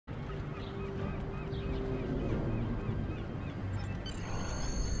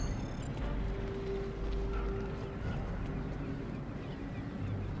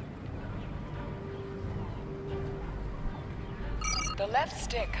The left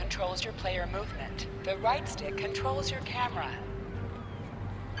stick controls your player movement. The right stick controls your camera.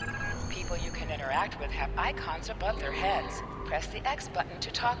 People you can interact with have icons above their heads. Press the X button to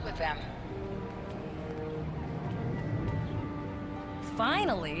talk with them.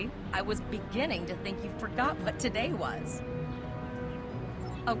 Finally! I was beginning to think you forgot what today was.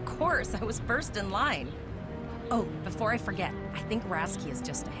 Of course, I was first in line. Oh, before I forget, I think Rasky is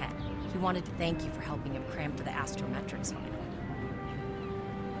just ahead. He wanted to thank you for helping him cram for the astrometrics final.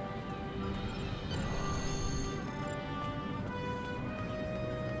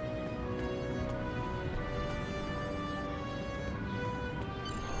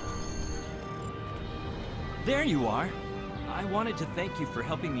 There you are. I wanted to thank you for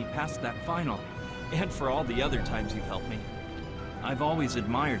helping me pass that final, and for all the other times you've helped me. I've always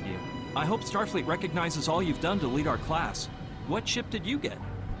admired you. I hope Starfleet recognizes all you've done to lead our class. What ship did you get?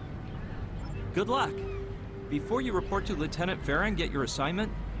 Good luck. Before you report to Lieutenant Farah and get your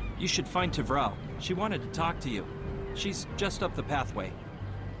assignment, you should find Tavral. She wanted to talk to you. She's just up the pathway.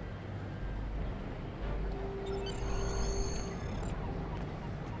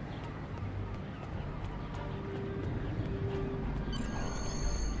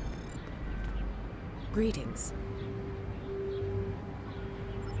 Greetings.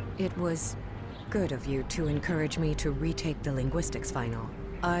 It was good of you to encourage me to retake the linguistics final.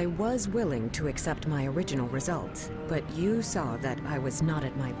 I was willing to accept my original results, but you saw that I was not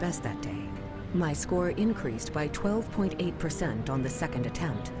at my best that day. My score increased by 12.8% on the second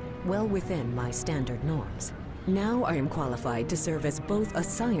attempt, well within my standard norms. Now I am qualified to serve as both a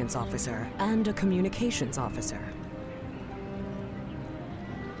science officer and a communications officer.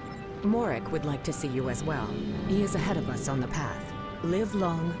 Morik would like to see you as well. He is ahead of us on the path. Live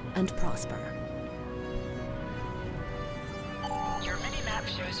long and prosper. Your mini-map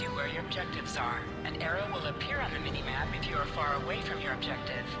shows you where your objectives are. An arrow will appear on the mini-map if you are far away from your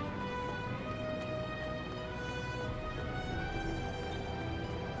objective.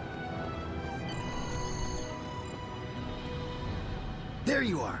 There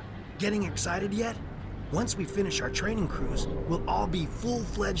you are. Getting excited yet? Once we finish our training cruise, we'll all be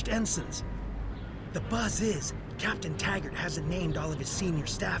full-fledged ensigns. The buzz is, Captain Taggart hasn't named all of his senior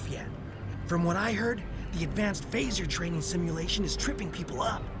staff yet. From what I heard, the advanced phaser training simulation is tripping people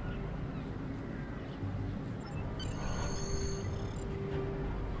up.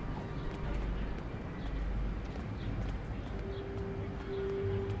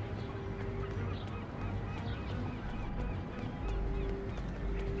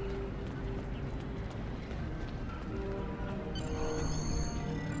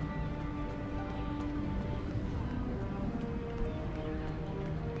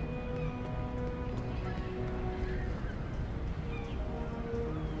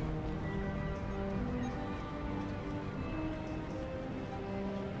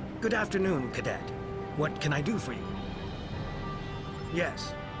 Good afternoon, Cadet. What can I do for you?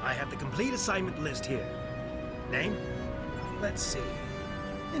 Yes, I have the complete assignment list here. Name? Let's see.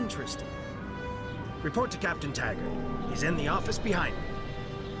 Interesting. Report to Captain Taggart. He's in the office behind me.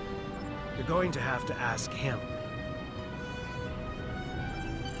 You're going to have to ask him.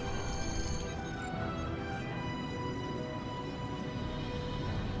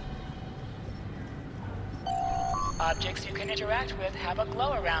 Objects you can interact with have a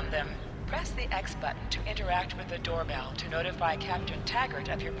glow around them. Press the X button to interact with the doorbell to notify Captain Taggart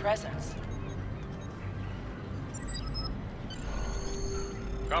of your presence.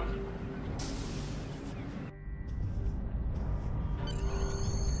 Come.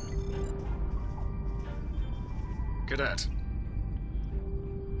 Cadet.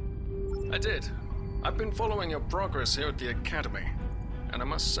 I did. I've been following your progress here at the Academy, and I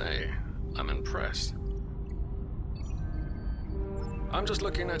must say, I'm impressed. I'm just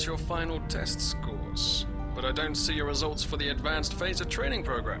looking at your final test scores, but I don't see your results for the Advanced Phaser Training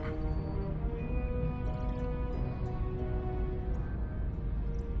Program.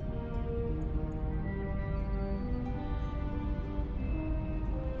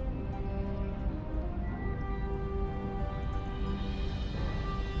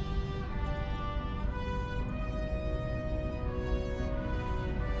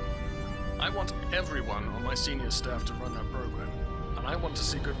 I want everyone on my senior staff to run that program. And I want to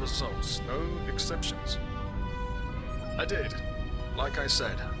see good results, no exceptions. I did. Like I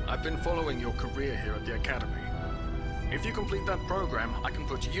said, I've been following your career here at the Academy. If you complete that program, I can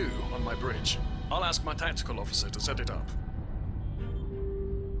put you on my bridge. I'll ask my tactical officer to set it up.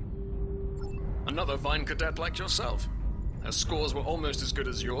 Another Vine cadet like yourself. Her scores were almost as good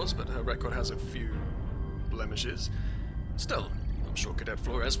as yours, but her record has a few blemishes. Still, I'm sure Cadet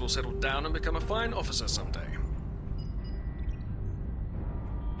Flores will settle down and become a fine officer someday.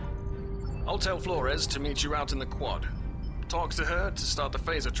 I'll tell Flores to meet you out in the quad. Talk to her to start the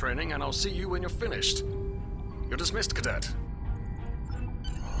phaser training, and I'll see you when you're finished. You're dismissed, Cadet.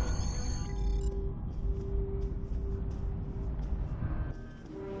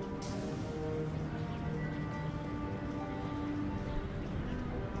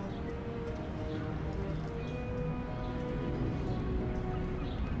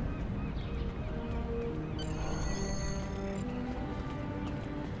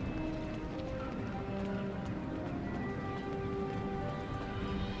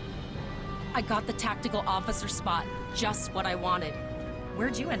 I got the tactical officer spot, just what I wanted.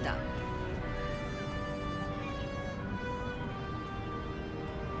 Where'd you end up?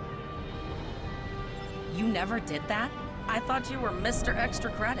 You never did that? I thought you were Mr.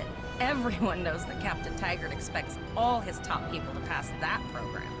 Extra Credit. Everyone knows that Captain Taggart expects all his top people to pass that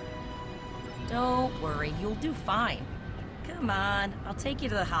program. Don't worry, you'll do fine. Come on, I'll take you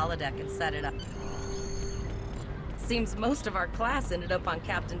to the holodeck and set it up. Seems most of our class ended up on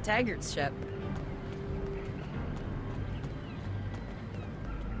Captain Taggart's ship.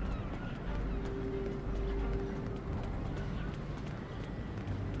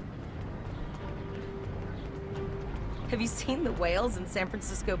 Have you seen the whales in San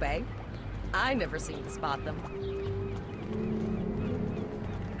Francisco Bay? I never seem to spot them.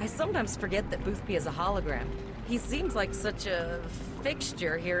 I sometimes forget that Boothby is a hologram. He seems like such a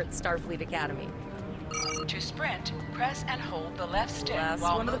fixture here at Starfleet Academy. To sprint, press and hold the left stick Last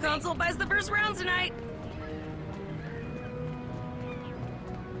while one of the moving. console buys the first round tonight.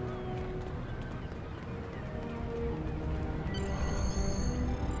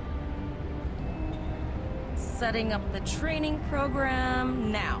 Setting up the training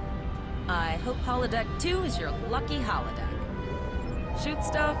program now. I hope holodeck 2 is your lucky holodeck. Shoot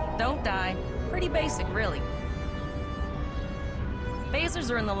stuff, don't die. Pretty basic, really.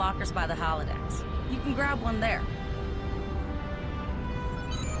 Phasers are in the lockers by the holodecks. You can grab one there.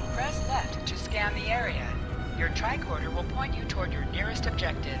 Press left to scan the area. Your tricorder will point you toward your nearest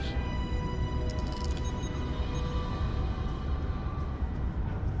objective.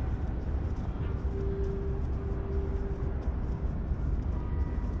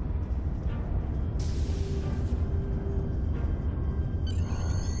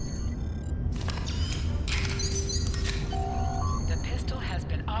 The pistol has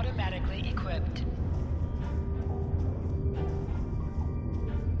been automatically equipped.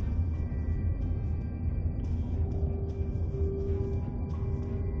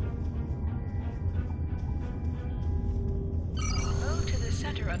 Move to the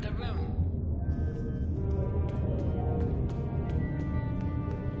center of the room.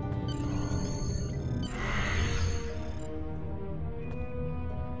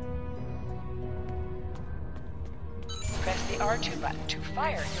 Press the R2 button to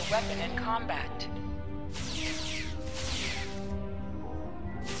fire your weapon in combat.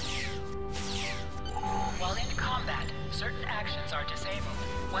 While in combat, certain actions are disabled.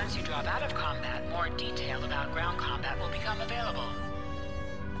 Once you drop out of combat, more detail about ground combat will become available.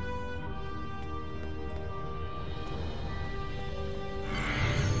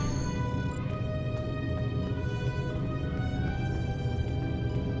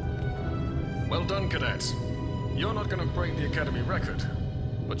 Well done, Cadet. You're not going to break the Academy record,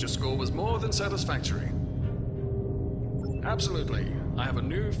 but your score was more than satisfactory. Absolutely. I have a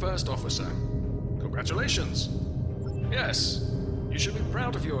new first officer. Congratulations. Yes, you should be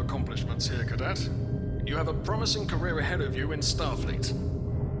proud of your accomplishments here, Cadet. You have a promising career ahead of you in Starfleet.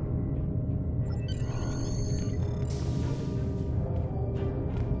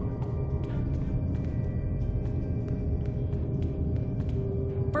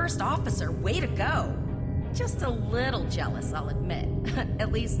 First officer, way to go. Just a little jealous, I'll admit.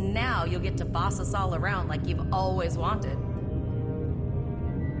 At least now you'll get to boss us all around like you've always wanted.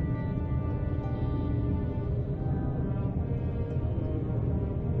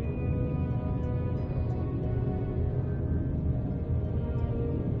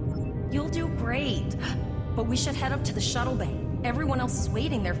 You'll do great. But we should head up to the shuttle bay. Everyone else is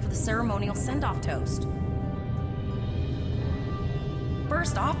waiting there for the ceremonial send-off toast.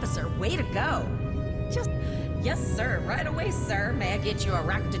 First officer, way to go. Yes, sir. Right away, sir. May I get you a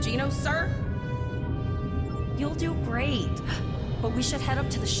Ractigino, sir? You'll do great. But we should head up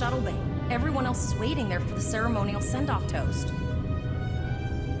to the shuttle bay. Everyone else is waiting there for the ceremonial send-off toast.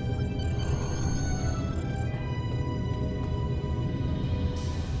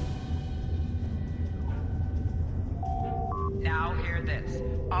 Now hear this.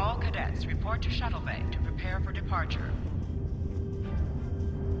 All cadets report to shuttle bay to prepare for departure.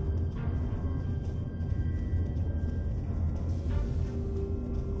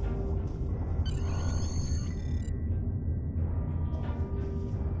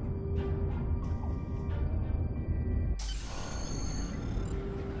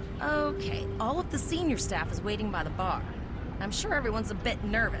 Okay, all of the senior staff is waiting by the bar. I'm sure everyone's a bit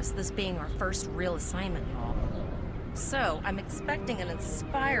nervous, this being our first real assignment and all. So, I'm expecting an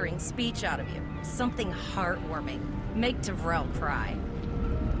inspiring speech out of you. Something heartwarming. Make Tavrel cry.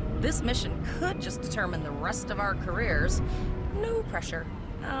 This mission could just determine the rest of our careers. No pressure.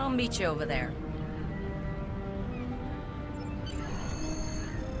 I'll meet you over there.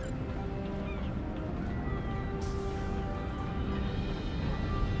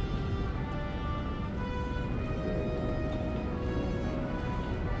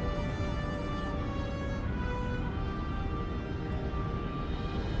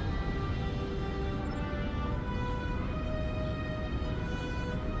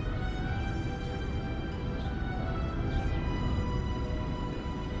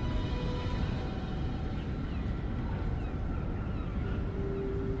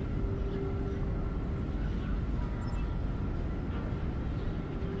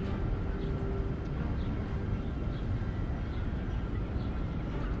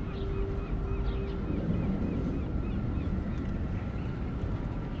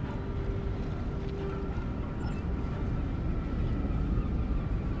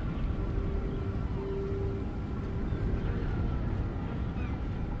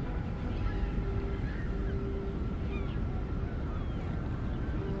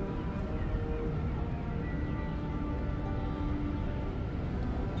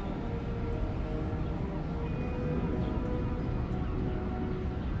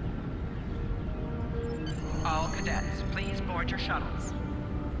 All cadets, please board your shuttles.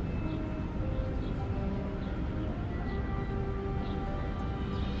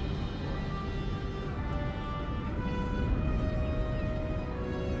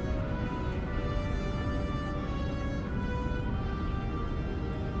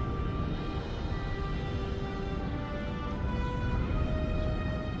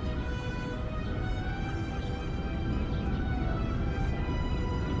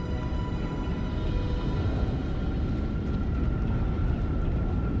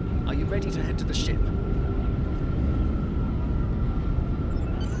 Are you ready to head to the ship?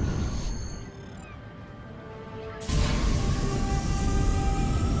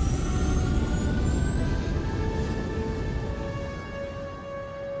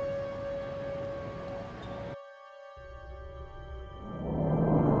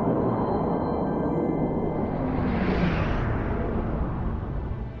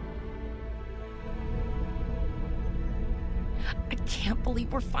 I can't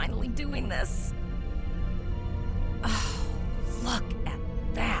believe we're finally doing this. Oh, look at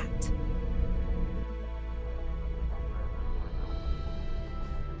that.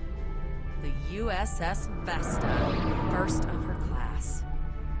 The USS Vesta, first of her class.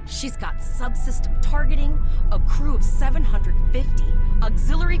 She's got subsystem targeting, a crew of 750,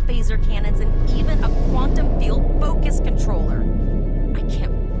 auxiliary phaser cannons, and even a quantum field focus controller. I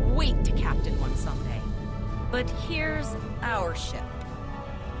can't wait to captain one someday. But here's our ship.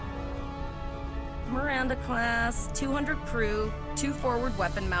 Miranda class, 200 crew, 2 forward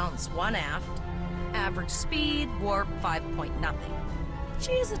weapon mounts, 1 aft. Average speed, warp 5 point nothing.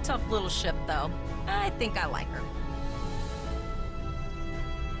 She's a tough little ship, though. I think I like her.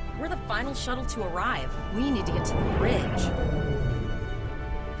 We're the final shuttle to arrive. We need to get to the bridge.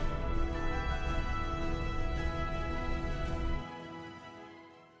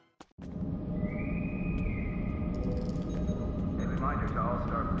 Reminder to all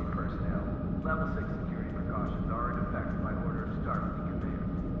Starfleet personnel. Level 6 security precautions are in effect by order of Starfleet Command.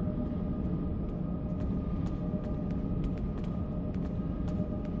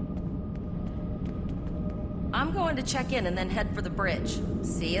 I'm going to check in and then head for the bridge.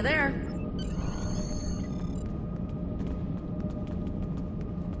 See you there.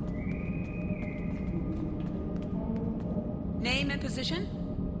 Name and position?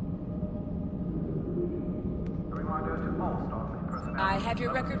 A reminder to all Starfleet personnel. I have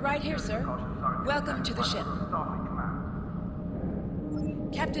your record right here, sir. Welcome to the ship. Starfleet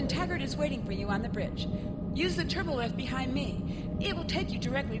Command. Captain Taggart is waiting for you on the bridge. Use the turbolift behind me. It will take you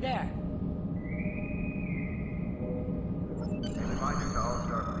directly there. A reminder to all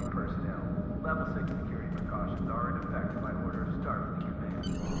Starfleet personnel. Level 6 security precautions are in effect by order of Starfleet Command.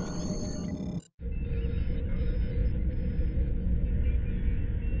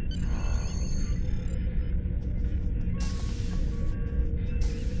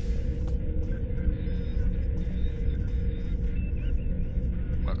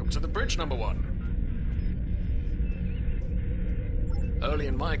 Welcome to the bridge, number 1. Early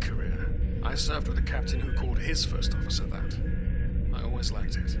in my career, I served with a captain who called his first officer that. I always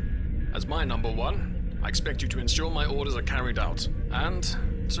liked it. As my number 1, I expect you to ensure my orders are carried out, and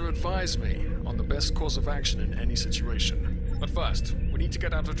to advise me on the best course of action in any situation. But first, we need to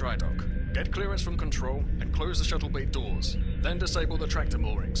get out of dry dock, get clearance from control, and close the shuttle bay doors. Then disable the tractor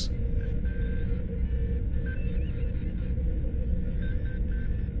moorings.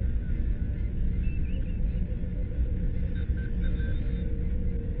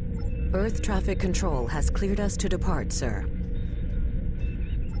 Earth traffic control has cleared us to depart, sir.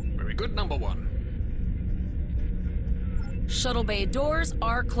 Very good, number one. Shuttle bay doors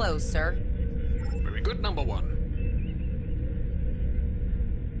are closed, sir. Very good, number one.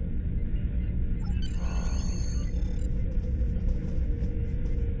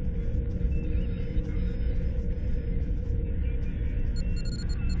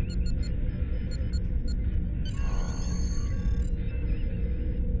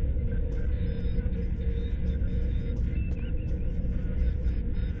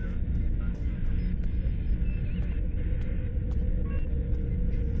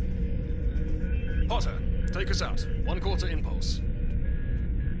 Potter, take us out. 1/4 impulse.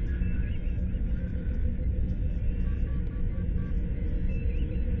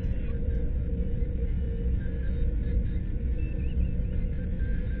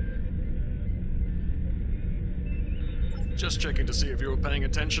 Just checking to see if you were paying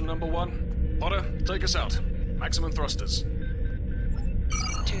attention, number one. Potter, take us out. Maximum thrusters.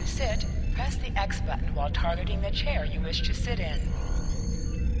 To sit, press the X button while targeting the chair you wish to sit in.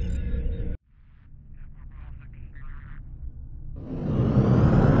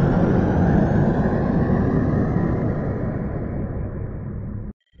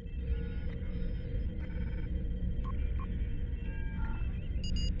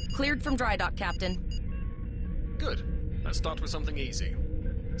 Cleared from dry dock, Captain. Good. Let's start with something easy.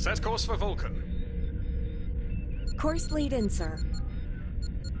 Set course for Vulcan. Course lead in, sir.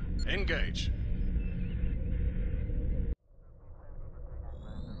 Engage.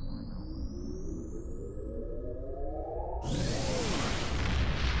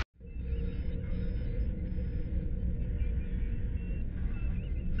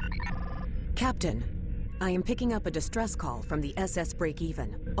 Captain, I am picking up a distress call from the SS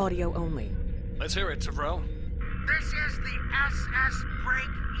Break-Even. Audio only. Let's hear it, Tyrell. This is the SS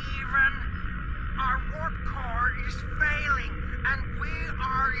Break-Even. Our warp core is failing, and we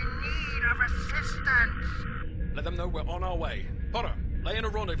are in need of assistance. Let them know we're on our way. Potter, lay in a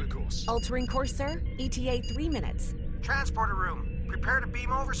rendezvous course. Altering course, sir. ETA 3 minutes. Transporter room. Prepare to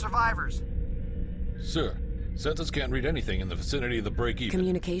beam over survivors. Sir, sensors can't read anything in the vicinity of the break-even.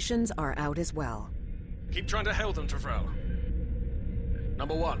 Communications are out as well. Keep trying to hail them, Tyrell.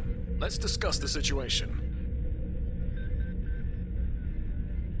 Number one, let's discuss the situation.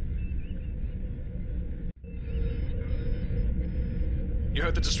 You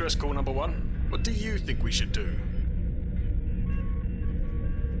heard the distress call, number one. What do you think we should do?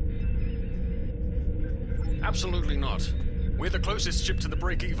 Absolutely not. We're the closest ship to the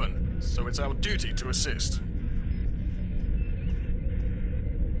break-even, so it's our duty to assist.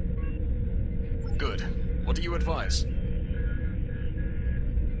 Good. What do you advise?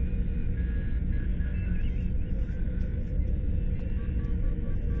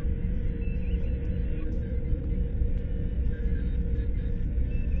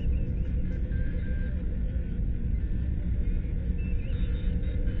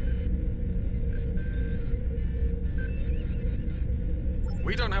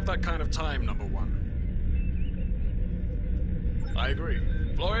 We don't have that kind of time, number one. I agree.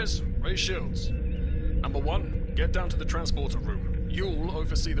 Flores, raise shields. Number one, get down to the transporter room. You'll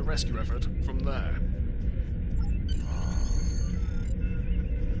oversee the rescue effort from there.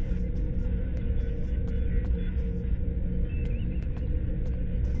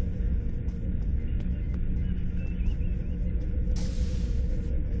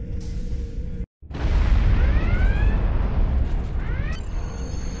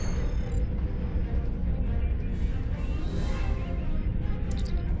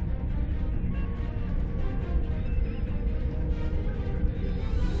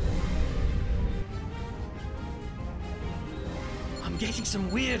 Getting some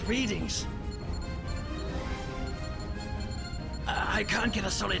weird readings. I can't get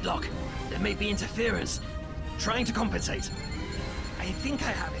a solid lock. There may be interference. Trying to compensate. I think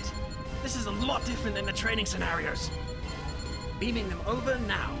I have it. This is a lot different than the training scenarios. Beaming them over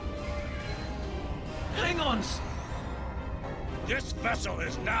now. Klingons! This vessel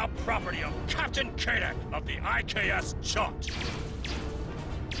is now property of Captain Kadek of the IKS Jaunt.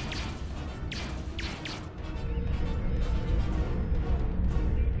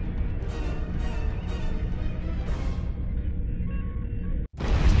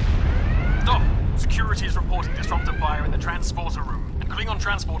 Security is reporting disruptor fire in the transporter room and Klingon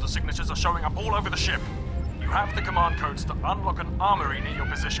transporter signatures are showing up all over the ship. You have the command codes to unlock an armory near your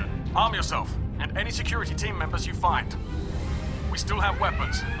position. Arm yourself, and any security team members you find. We still have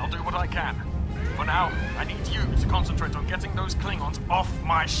weapons. I'll do what I can. For now, I need you to concentrate on getting those Klingons off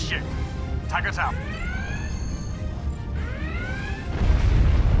my ship. Taggart out.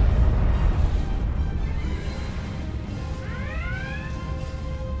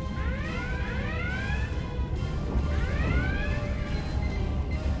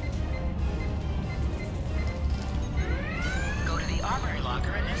 Go to the armory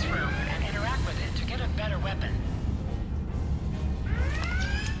locker in this room and interact with it to get a better weapon.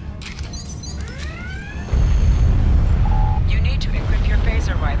 You need to equip your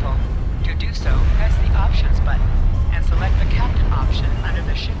phaser rifle. To do so, press the Options button and select the Captain option under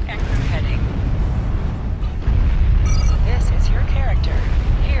the Ship and Crew heading. This is your character.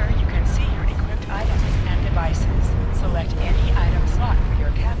 Here you can see your equipped items and devices. Select any item slot for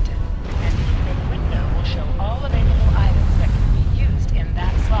your captain, and the equipped window will show all available items that can be used in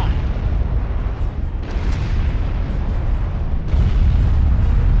that slot.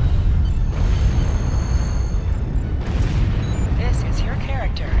 This is your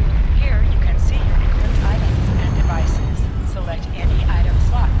character. Here you can see your equipped items and devices. Select any item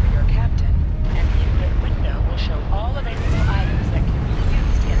slot for your captain, and the equipped window will show all available items that can be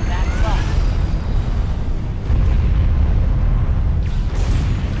used in that slot.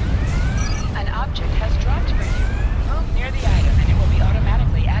 An object has dropped for you. Move near the item and it will be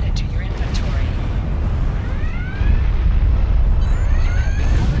automatically added to your inventory. You have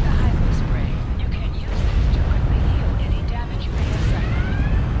recovered the hypo spray. You can use this to quickly heal any damage you may have suffered.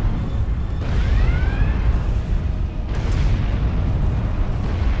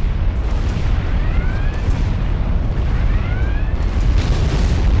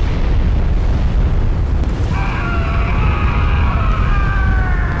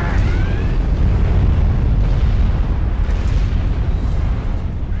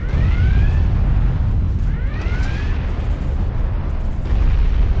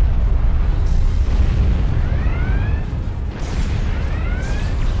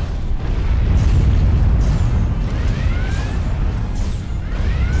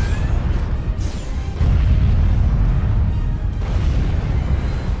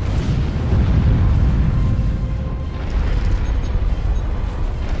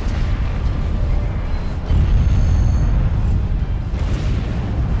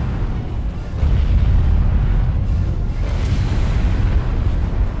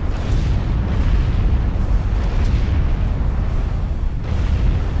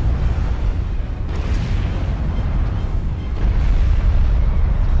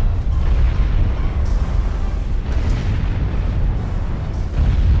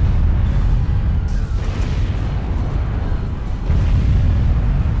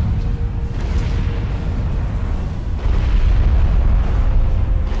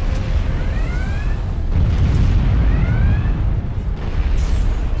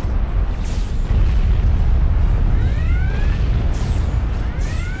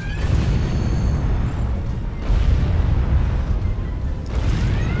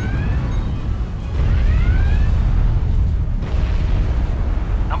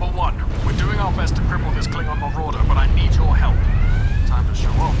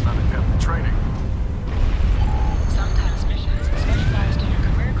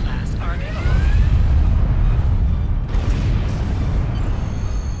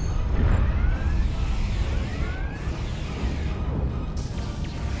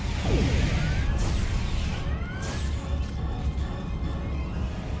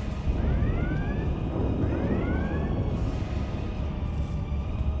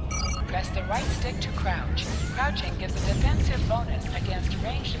 Press the right stick to crouch. Crouching gives a defensive bonus against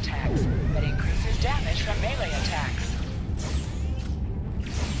ranged attacks, but increases damage from melee attacks.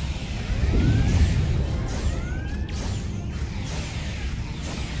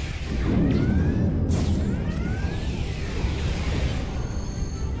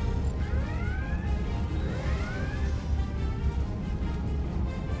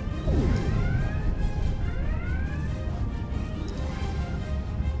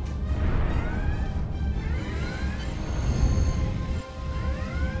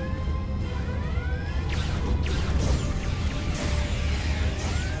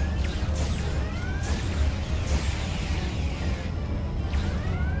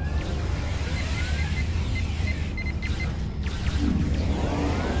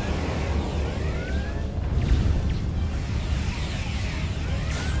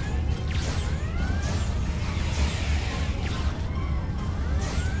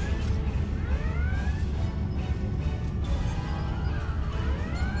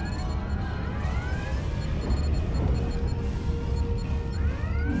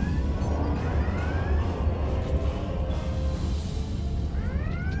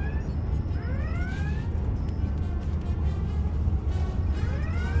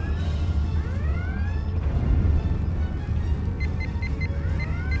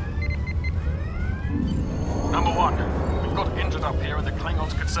 up here and the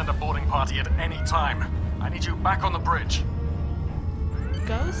Klingons could send a boarding party at any time. I need you back on the bridge.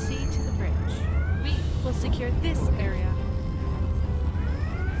 Go see to the bridge. We will secure this area.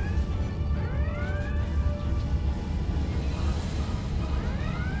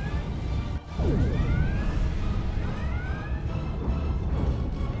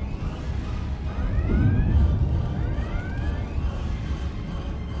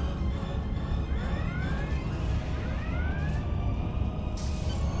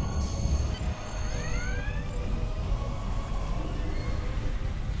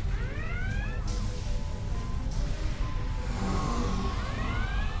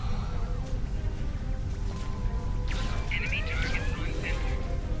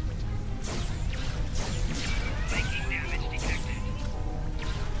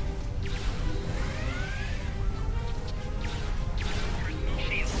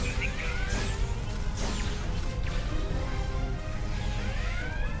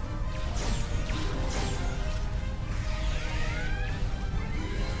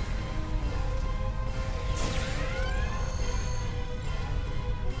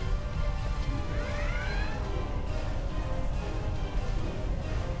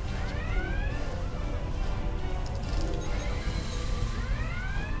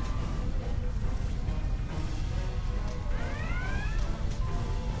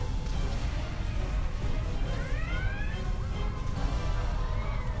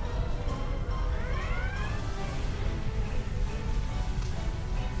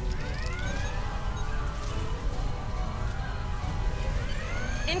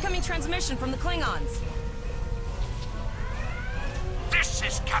 Incoming transmission from the Klingons. This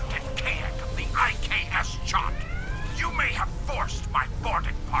is Captain Kayak of the IKS Chant. You may have forced my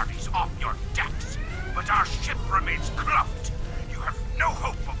boarding parties off your decks, but our ship remains cloaked. You have no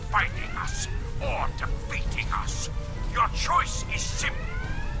hope of finding us or defeating us. Your choice is simple.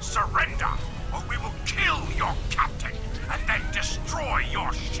 Surrender, or we will kill your captain and then destroy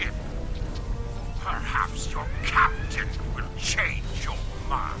your ship. Perhaps your captain will change your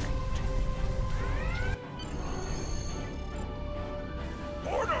mind.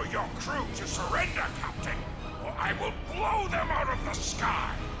 Order your crew to surrender, Captain, or I will blow them out of the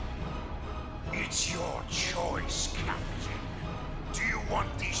sky. It's your choice, Captain. Do you want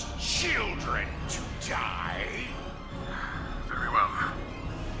these children to die? Very well.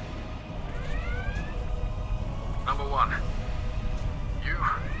 Number one, you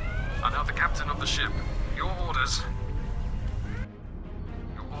are now the captain of the ship. Your orders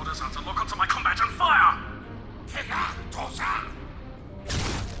are to lock onto my combat and fire!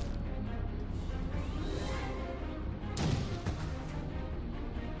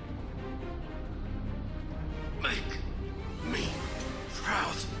 Make me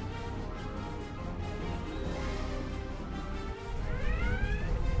proud.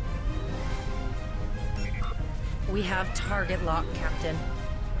 We have target lock, Captain.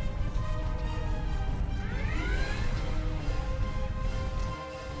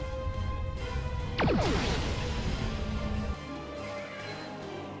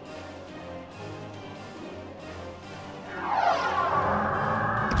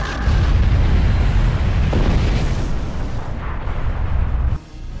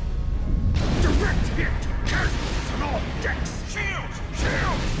 Direct hit! Casualties on all decks! Shields!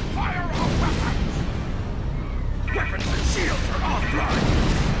 Shields! Fire all weapons! Weapons and shields are offline!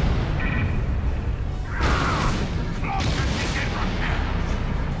 Cloak and begin repairs!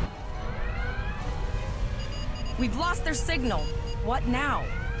 We've lost their signal. What now?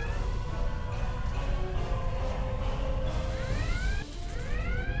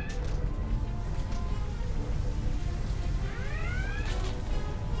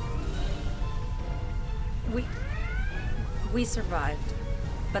 We survived,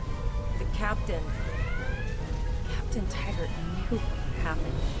 but the Captain Taggart knew what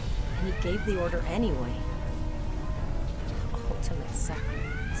happened, and he gave the order anyway. Ultimate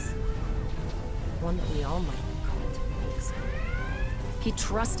sacrifice. One that we all might be called to make. He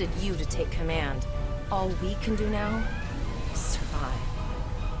trusted you to take command. All we can do now is survive.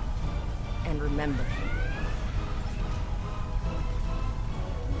 And remember him.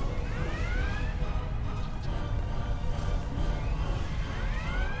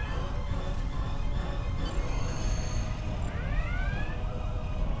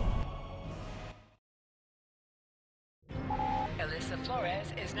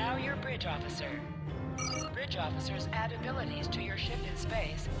 Is now your bridge officer. Bridge officers add abilities to your ship in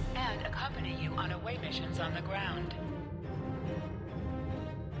space and accompany you on away missions on the ground.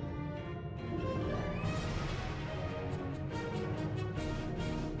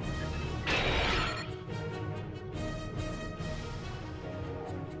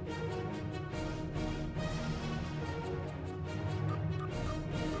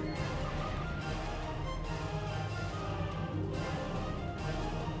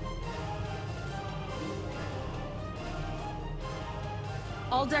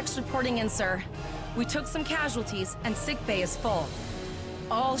 All decks reporting in, sir. We took some casualties, and sickbay is full.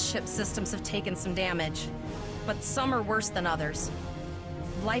 All ship systems have taken some damage, but some are worse than others.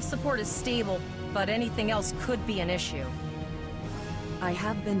 Life support is stable, but anything else could be an issue. I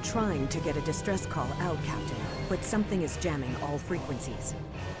have been trying to get a distress call out, Captain, but something is jamming all frequencies.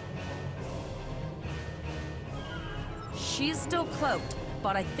 She's still cloaked,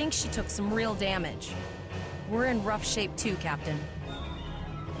 but I think she took some real damage. We're in rough shape too, Captain.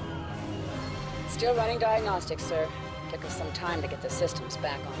 Still running diagnostics, sir. Took us some time to get the systems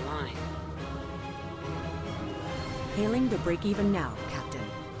back online. Hailing the break-even now, Captain.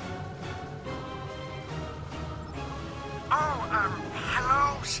 Oh,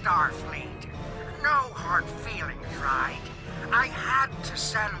 hello, Starfleet. No hard feelings, right? I had to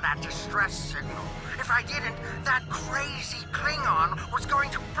send that distress signal. If I didn't, that crazy Klingon was going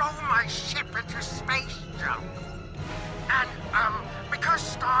to blow my ship into space junk. And,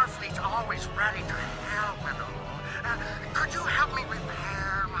 because Starfleet's always ready to help and all, could you help me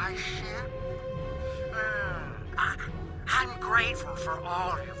repair my ship? I'm grateful for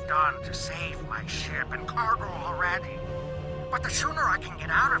all you've done to save my ship and cargo already. But the sooner I can get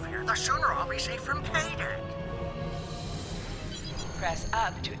out of here, the sooner I'll be safe from payday. Press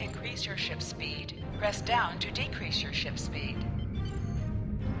up to increase your ship speed. Press down to decrease your ship speed.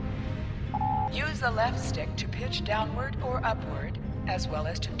 Use the left stick to pitch downward or upward, as well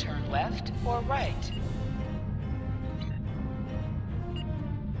as to turn left or right.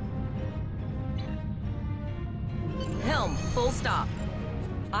 Helm, full stop.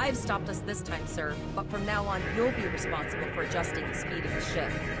 I've stopped us this time, sir, but from now on, you'll be responsible for adjusting the speed of the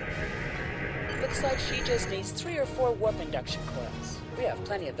ship. Looks like she just needs 3 or 4 warp induction coils. We have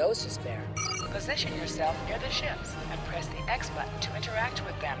plenty of those to spare. Position yourself near the ships and press the X button to interact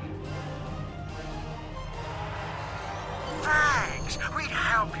with them. Thanks. We'd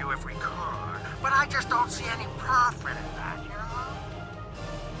help you if we could, but I just don't see any profit in that, you know?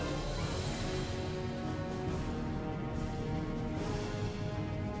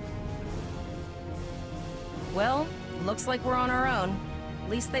 Well, looks like we're on our own. At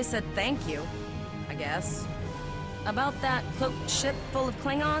least they said thank you, I guess. About that cloaked ship full of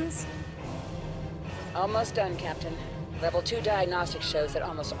Klingons? Almost done, Captain. Level 2 diagnostics shows that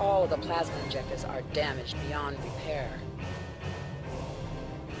almost all of the plasma injectors are damaged beyond repair.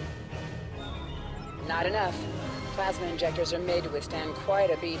 Not enough. Plasma injectors are made to withstand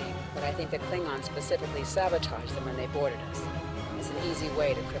quite a beating, but I think the Klingons specifically sabotaged them when they boarded us. It's an easy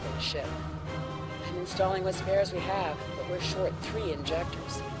way to cripple the ship. I'm installing what spares we have, but we're short 3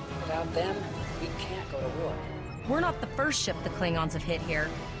 injectors. Without them, we can't go to war. We're not the first ship the Klingons have hit here.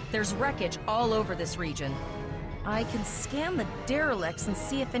 There's wreckage all over this region. I can scan the derelicts and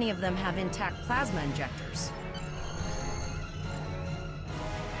see if any of them have intact plasma injectors.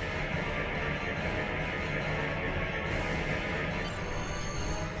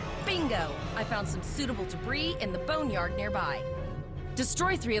 Bingo! I found some suitable debris in the boneyard nearby.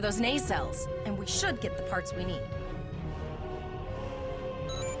 Destroy 3 of those nacelles, and we should get the parts we need.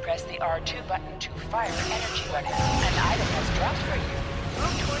 Press the R2 button to fire an energy weapon. An item has dropped for you.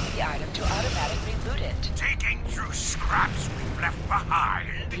 Move towards the item to automatically loot it. Digging through scraps we've left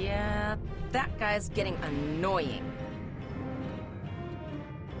behind. Yeah, that guy's getting annoying.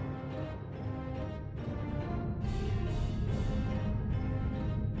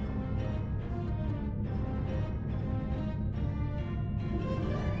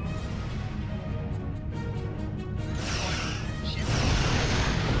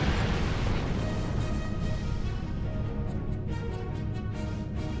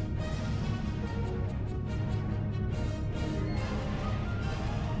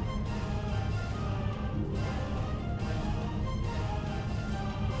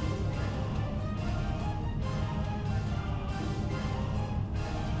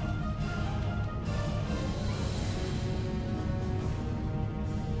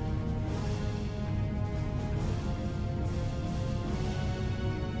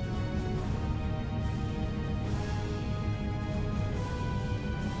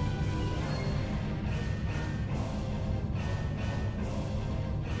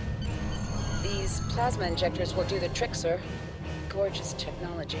 Plasma injectors will do the trick, sir. Gorgeous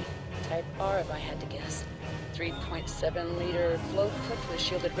technology. Type R, if I had to guess. 3.7-liter flow clip with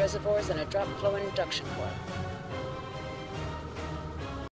shielded reservoirs and a drop flow induction coil.